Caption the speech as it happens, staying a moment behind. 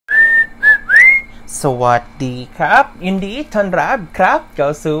สวัสดีครับยินดีต้อนรับครับเข้า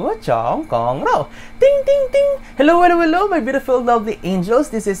สู่ช่องของเรา Ding ding ding. Hello, hello, hello, my beautiful lovely angels.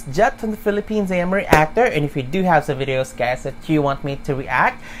 This is Jet from the Philippines. I am a reactor, and if you do have some videos, guys, that you want me to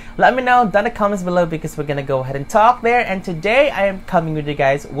react, let me know down in the comments below because we're gonna go ahead and talk there. And today I am coming with you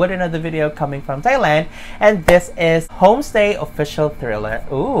guys with another video coming from Thailand, and this is Homestay official thriller.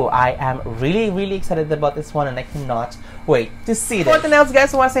 Ooh, I am really excited about this one, and I cannot wait to see this. Before anything else,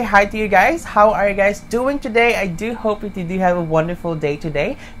 guys, I want to say hi to you guys. How are you guys doing today? I do hope that you do have a wonderful day today.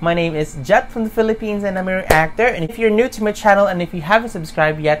 My name is Jet from the Philippines, and I'm a reactor. And if you're new to my channel and if you haven't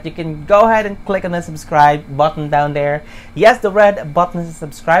subscribed yet, you can go ahead and click on the subscribe button down there. Yes, the red button is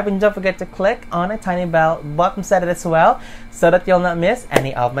subscribe, and don't forget to click on a tiny bell button set it as well so that you'll not miss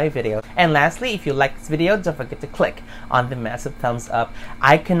any of my videos. And lastly, if you like this video, don't forget to click on the massive thumbs up.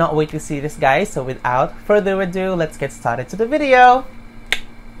 I cannot wait to see this, guys. So without further ado, let's get started to the video.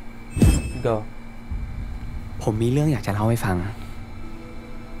 Go. ผมมีเรื่องอยากจะเล่าให้ฟัง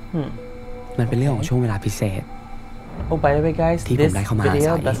มันเป็นเรื่องของช่วงเวลาพิเศษ Oh, by the way, guys, this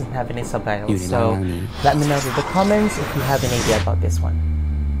video doesn't have any subtitles, so let me know in the comments if you have any idea about this one.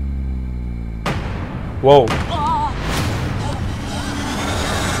 Whoa.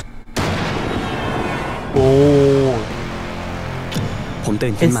 Oh. ผม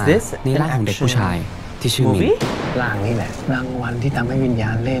ตื่นขึ้นมาในร่างของเด็กผู้ชายที่ชื่อมินร่างนี่แหละรางวัลที่ทำให้วิญญา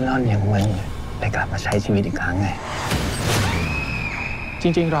ณเล่ร่อนอย่างมึงได้กลับมาใช้ชีวิตอีกครั้งไงจ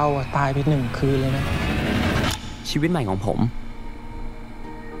ริงๆเราตายไป1 คืนเลยนะชีวิตใหม่ของผม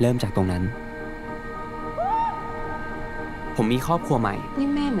เริ่มจากตรงนั้นผมมีครอบครัวใหม่นี่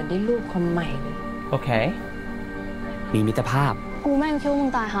แม่เหมือนได้ลูกคนใหม่เลยโอเคมีมิตรภาพกูแม่งคิดว่ามึง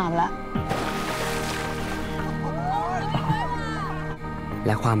ตายหามละแ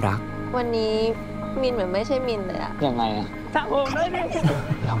ละความรักวันนี้มินเหมือนไม่ใช่มินเลยอะยังไงอะ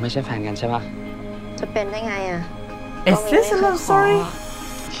เราไม่ใช่แฟนกันใช่ปะจะเป็นได้ไงอะ Is this a love story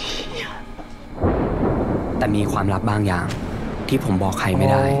แต่มีความลับบางอย่างที่ผมบอกใครไม่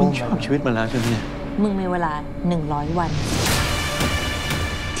ได้มึงชอบชีวิตมันแล้วใช่ไหมมึงมีเวลา100 วัน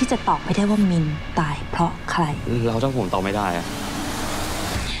ที่จะตอบไม่ได้ว่ามินตายเพราะใครเราเจ้าผมตอบไม่ได้อะ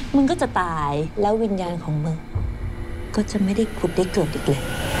มึงก็จะตายแล้ววิญญาณของมึงก็จะไม่ได้ผุดได้เกิดอีกเลย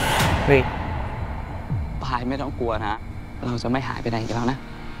เฮ้ยพายไม่ต้องกลัวนะเราจะไม่หายไปไหนกันแล้วนะ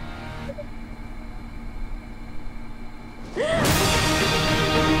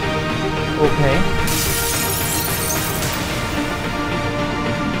โอเค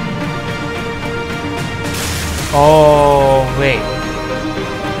โอ้เว้ย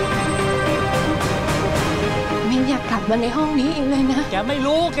มินอยากกลับมาในห้องนี้อีกเลยนะแกไม่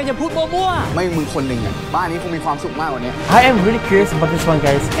รู้แกจะพูดมั่วๆไม่มึงคนหนึ่งอ่ะบ้านนี้คงมีความสุขมากกว่านี้ I am really curious about this one,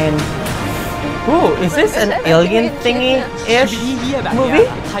 guys, and ooh, is this an alien thingy-ish movie?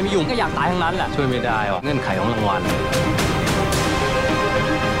 ใครมาอยู่ก็อยากตายทั้งนั้นแหละช่วยไม่ได้หรอกเงื่อนไขของรางวัล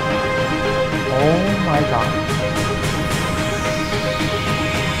Oh my god.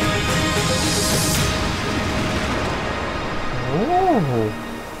 Oh.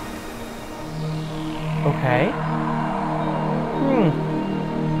 Okay.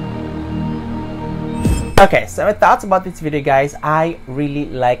 Okay, so my thoughts about this video, guys. I really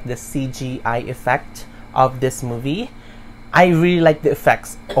like the CGI effect of this movie. I really like the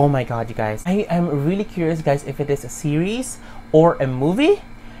effects. Oh my god, you guys. I am really curious, guys, if it is a series or a movie.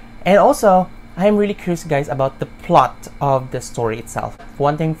 And also, I am really curious, guys, about the plot of the story itself.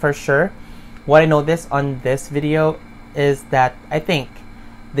 One thing for sure, what I noticed on this video is that I think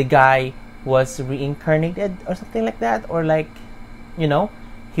the guy was reincarnated or something like that, or like, you know,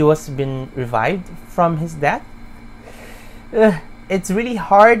 he was been revived from his death. It's really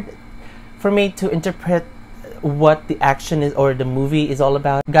hard for me to interpret what the action is or the movie is all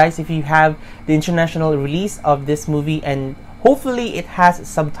about. Guys, if you have the international release of this movie and hopefully it has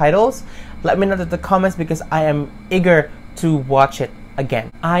subtitles, let me know in the comments because I am eager to watch it again.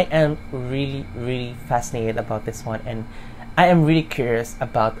 I am really fascinated about this one, and I am really curious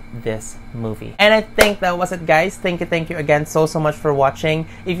about this movie. And I think that was it, guys. Thank you again so much for watching.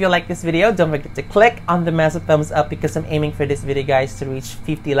 If you like this video, don't forget to click on the massive thumbs up because I'm aiming for this video, guys, to reach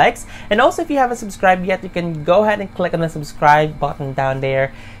 50 likes. And also, if you haven't subscribed yet, you can go ahead and click on the subscribe button down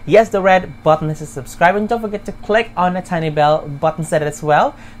there. Yes, the red button is to subscribe, and don't forget to click on the tiny bell button set as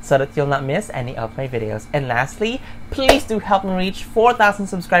well so that you'll not miss any of my videos. And lastly, please do help me reach 4,000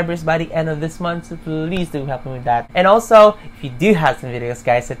 subscribers by the end of this month, so please do help me with that. And also, if you do have some videos,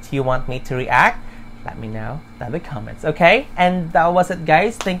 guys, that you want me to react, let me know in the comments, okay? And that was it,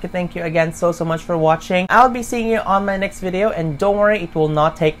 guys. Thank you again so much for watching. I'll be seeing you on my next video, and don't worry, it will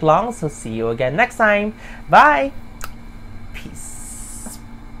not take long, so see you again next time. Bye. Peace.